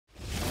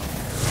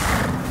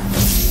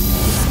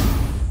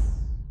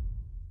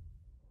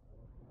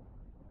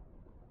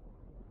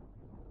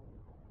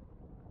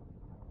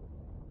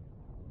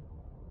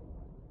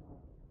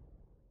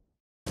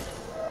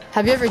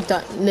Have you ever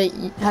done? Like,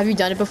 have you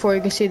done it before?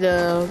 You can see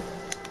the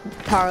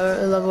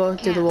power level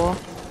through the wall.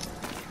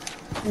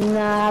 No,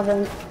 I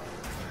haven't.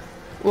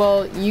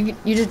 Well, you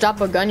just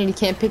drop a gun and you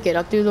can't pick it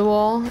up through the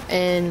wall,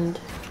 and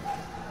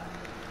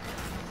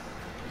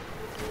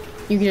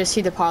you can just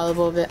see the power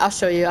level of it. I'll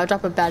show you. I'll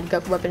drop a bad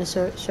gut weapon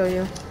to show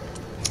you.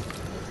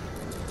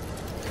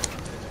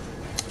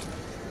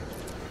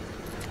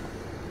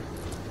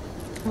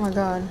 Oh my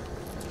god.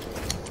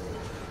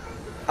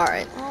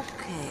 Alright.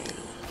 Okay.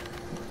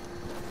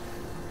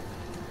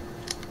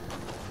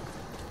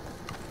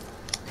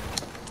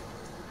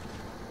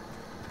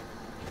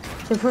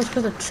 So first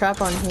put a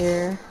trap on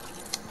here.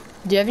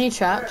 Do you have any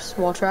traps?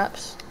 Wall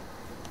traps?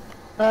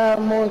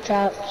 More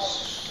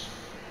traps.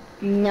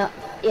 No.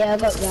 Yeah, I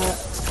got that.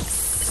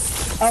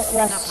 Oh,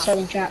 that's a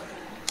setting trap.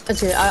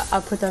 That's good.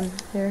 I'll put them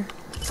here.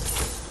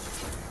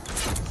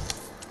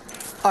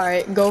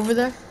 Alright, go over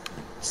there.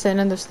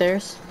 Stand on the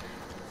stairs.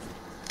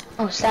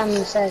 Oh, stand on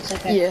the stairs,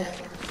 okay. Yeah.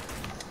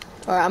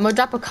 Alright, I'm gonna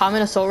drop a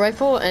common assault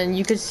rifle and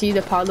you can see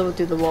the power level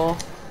through the wall.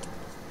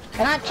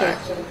 Can I check?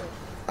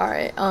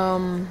 Alright,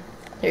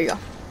 here you go.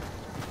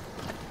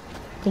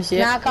 Can you see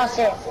it? No, I can't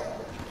see it.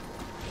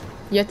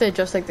 You have to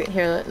adjust like the,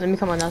 here, let me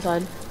come on that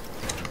side.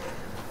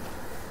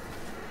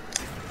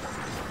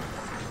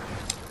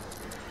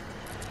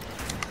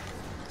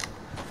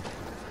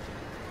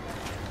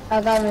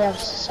 I'll go on the other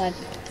side.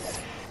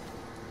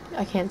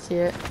 I can't see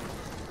it.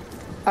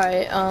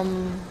 Alright,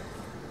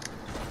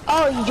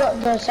 Oh, you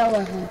dropped the assault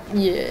rifle.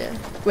 yeah.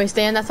 Wait,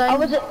 stay on that side? I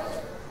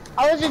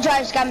wasn't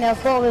trying to scam me, I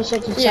thought we were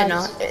switching sides. Yeah,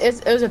 no,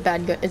 it was a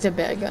bad gun. It's a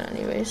bad gun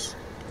anyways.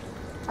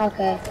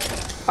 Okay.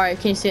 Alright,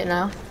 can you see it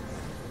now?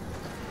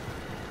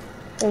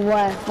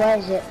 Where? Where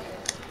is it?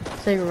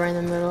 It's like right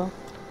in the middle.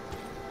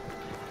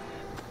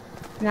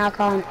 No, I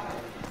can't.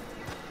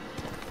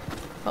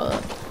 Hold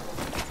up.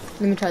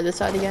 Let me try this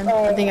side again.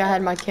 I think I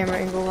had my camera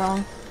angle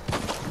wrong.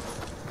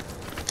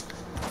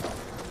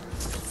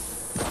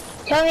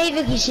 Tell me if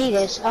you can see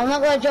this. I'm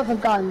not gonna drop a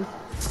gun.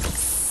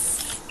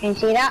 Can you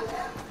see that?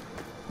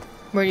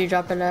 Where do you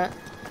drop it at?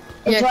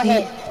 It's right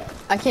here.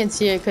 I can't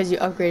see it because you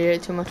upgraded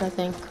it too much, I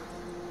think.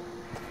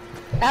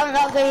 I haven't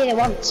upgraded it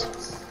once.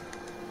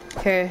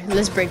 Here,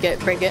 let's break it,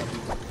 break it.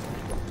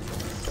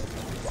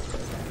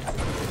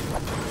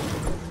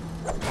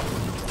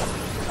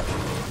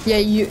 Yeah,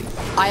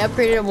 I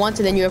upgraded it once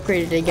and then you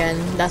upgraded it again.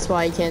 That's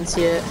why you can't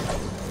see it.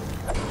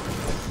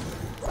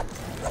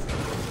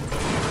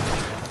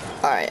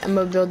 Alright, I'm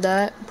gonna build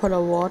that, put a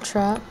wall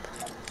trap.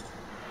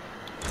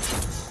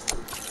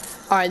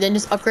 Alright, then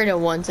just upgrade it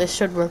once. It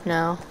should work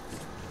now.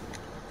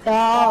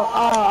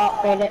 I'll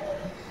upgrade it.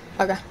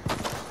 Okay.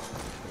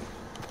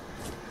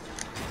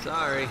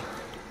 Sorry.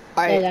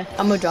 Alright,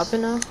 I'm gonna drop it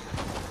now.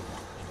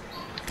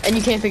 And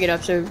you can't pick it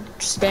up, so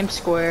just spam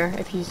square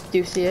if you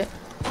do see it.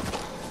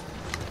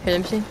 Here,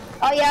 let me see.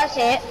 Oh yeah, I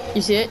see it.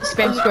 You see it?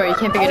 Spam square, you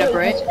can't pick it up,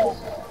 right?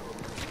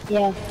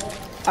 Yeah.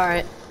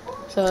 Alright,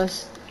 so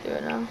let's do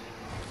it now.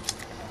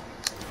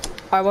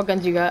 Alright, what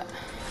guns you got?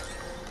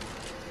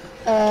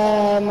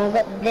 I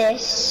got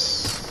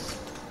this.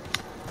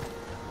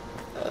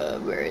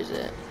 Where is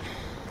it?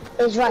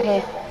 It's right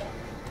here.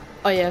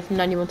 Oh yeah,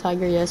 91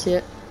 Tiger, yeah, I see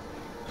it.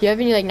 Do you have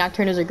any like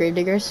Nocturnals or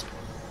Gravediggers?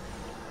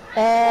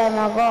 I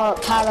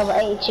got caliber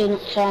 82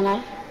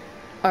 Inferno.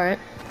 Alright.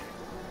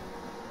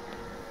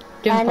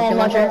 Do you have a pumpkin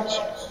launcher?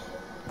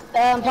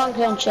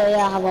 Pumpkin launcher,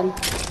 yeah, I have one.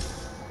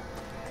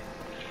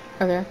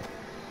 Okay.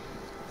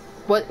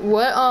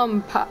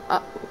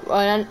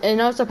 I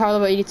know it's a power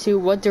level 82,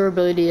 what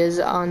durability is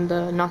on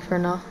the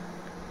Nocturnal?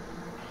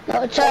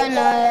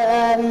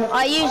 Nocturnal,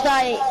 I used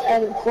like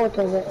a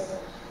quarter of it.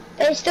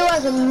 It still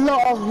has a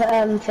lot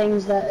of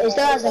things that, it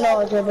still has a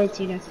lot of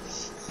durability though.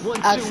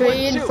 I'll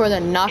trade for the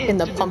knock and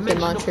the pumpkin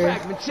launcher. I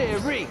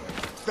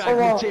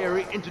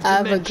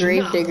have a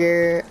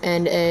Gravedigger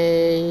and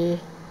a...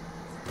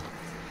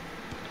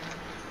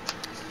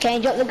 Can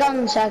you drop the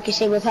gun so I can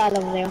see what power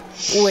level they are?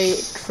 Wait,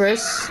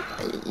 first,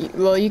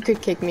 well you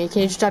could kick me.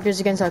 Can you just drop yours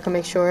again so I can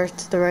make sure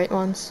it's the right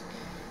ones?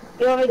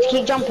 You want me to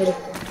keep jumping?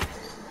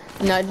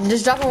 No,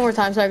 just drop it one more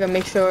time so I can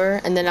make sure,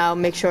 and then I'll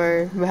make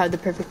sure we have the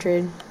perfect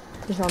trade.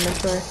 Just want to make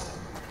sure.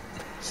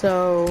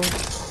 So...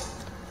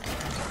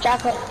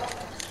 Jack it.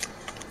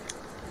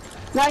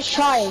 Nice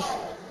try.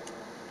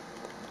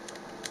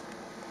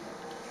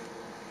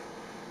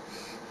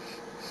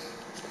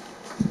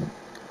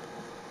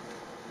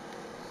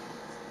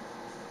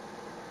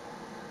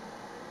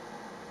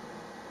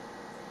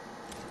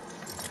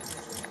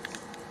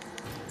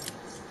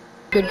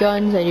 Good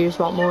guns, and you just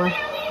want more?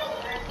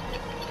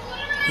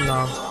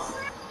 No.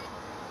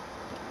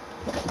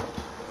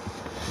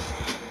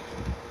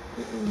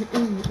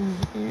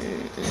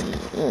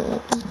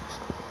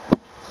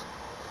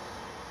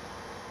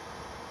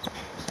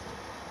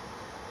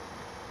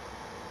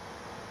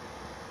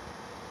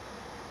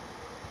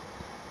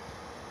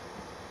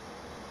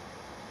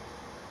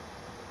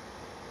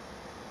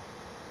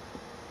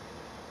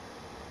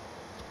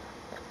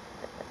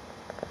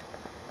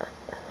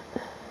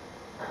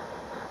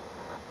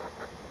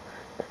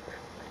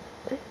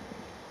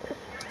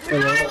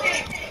 Hello.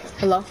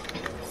 Hello?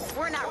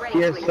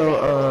 Yeah, so,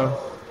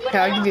 Okay,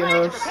 I'll give you a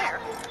host.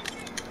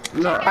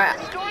 no, Alright,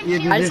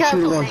 yeah, I just just shoot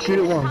it got. once, shoot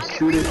it once,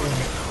 shoot it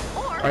once.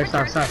 Alright,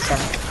 stop.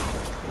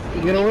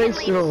 Get away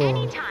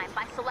slow,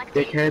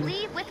 dickhead.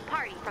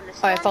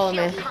 Alright, follow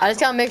me. I just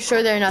gotta make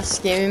sure they're not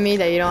scamming me,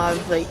 that you don't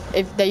have, like,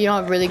 that you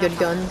don't have really good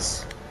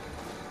guns.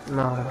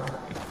 No.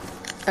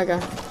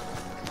 Okay.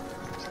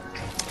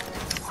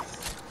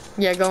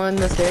 Yeah, go in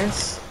the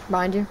stairs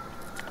behind you.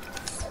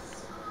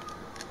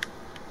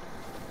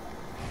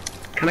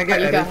 Can I Oh,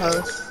 get you got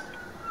edits? host.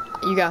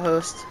 You got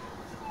host.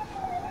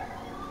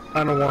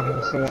 I don't want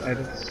hosts, I want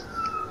edits.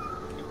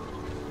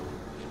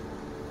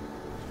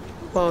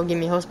 Well, give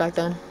me host back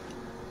then.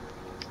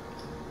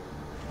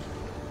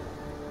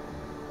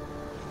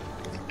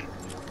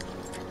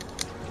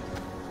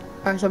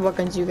 Alright, so what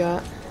guns you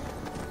got?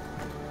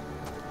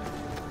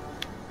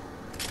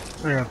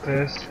 I got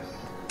this.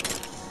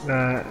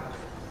 That.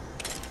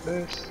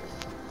 This.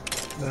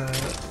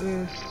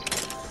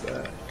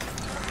 That.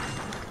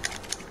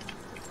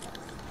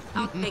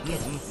 I'll take it.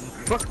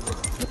 Fuck.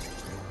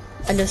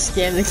 I just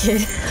scammed the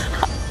kid.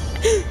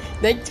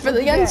 Thanks for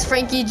the guns,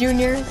 Frankie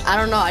Jr. I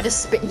don't know,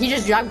 he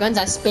just dropped guns,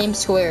 I spammed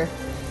square.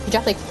 He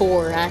dropped like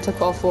 4, and I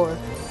took all 4.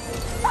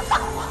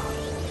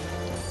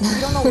 You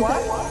don't know what?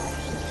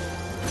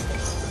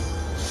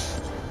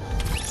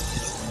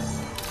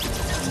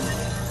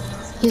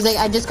 He's like,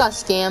 I just got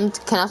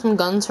scammed. Can I have some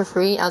guns for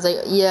free? I was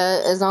like,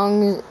 yeah, as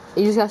long as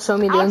you just gotta show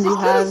me the guns you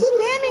have.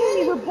 Spamming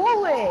me with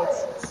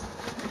bullets.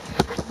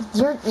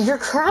 You're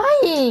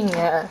crying.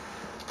 You're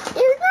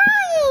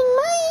crying,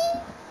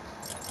 mate.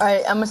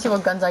 Alright, I'm gonna see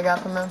what guns I got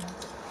from him.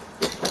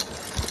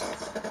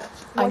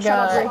 Alright,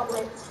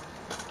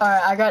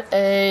 I got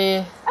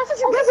a. That's such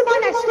a good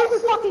one. That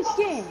stupid fucking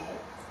skin.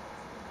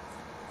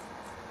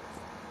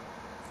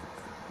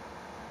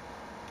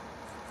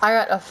 I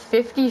got a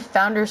 50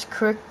 Founders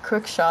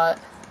quick shot.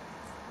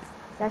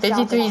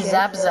 53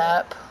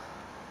 zap.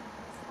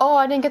 Oh,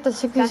 I didn't get the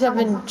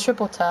 67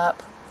 triple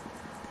tap.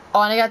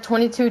 Oh, and I got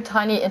 22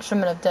 tiny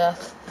instrument of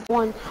death.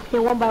 One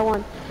by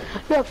one.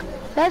 Look,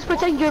 let's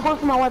pretend you're going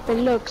for my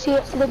weapon. Look, see,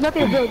 there's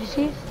nothing to build, you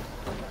see?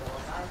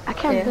 I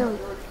can't build.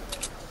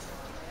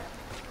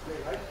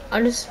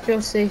 I just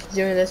feel safe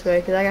doing it this way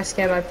because I got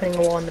scared by putting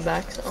a wall in the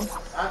back, so.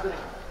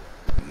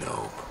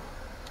 No.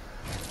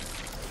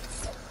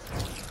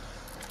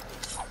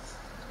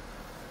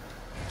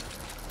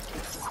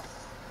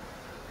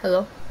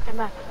 Hello? I'm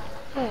back.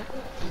 Yeah.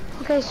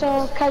 Okay,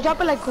 so can I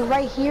drop it like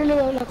right here,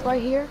 like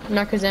right here?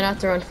 No, because then I have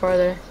to run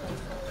farther.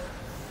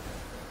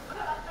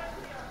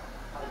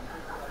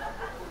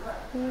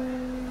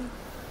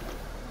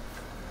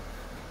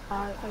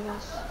 I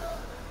guess.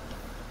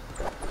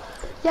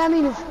 Yeah, I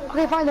mean,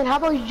 okay, fine then. How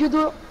about you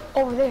do it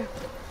over there?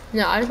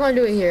 No, I just want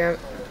to do it here.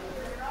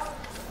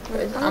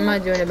 I'm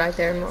not doing it back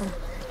there anymore.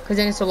 Because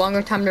then it's a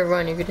longer time to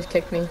run. You could just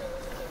kick me.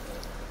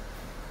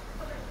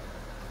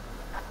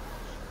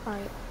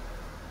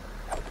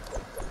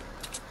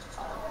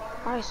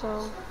 Alright,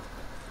 so.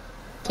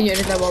 Can you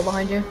edit that wall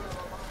behind you?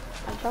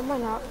 I dropped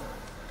mine out.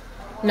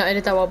 No,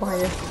 edit that wall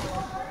behind you.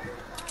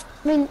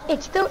 I mean,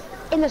 it's still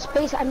in the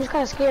space. I'm just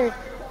kind of scared.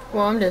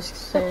 Well, I'm just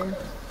saying.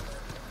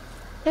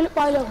 Look,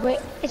 wait,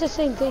 it's the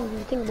same thing. When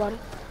you think about it.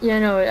 Yeah,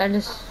 no, I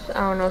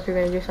don't know if you're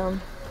gonna do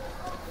something.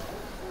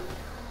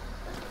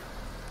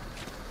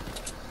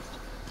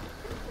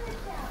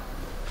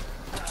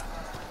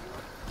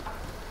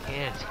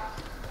 Can't.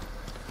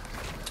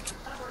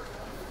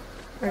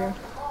 Okay.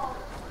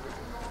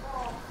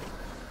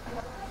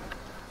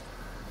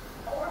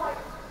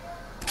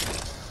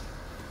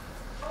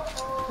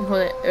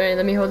 Hold it. Wait,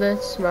 let me hold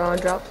this while I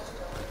drop.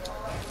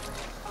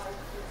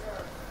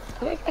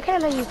 I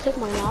can't let you take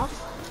mine off.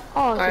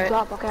 Oh, it's a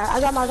drop. Okay, I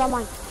got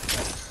mine.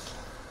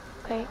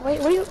 Okay,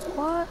 wait,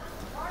 what?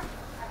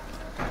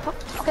 Oh,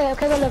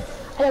 okay, look.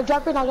 I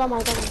drop it, I got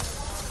mine.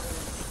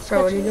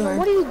 Bro, what are you doing?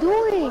 What are you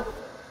doing?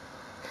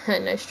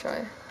 Nice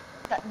try.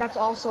 That's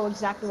also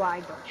exactly why I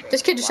don't trade.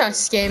 This kid just tried to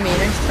scam me.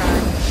 Nice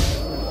try.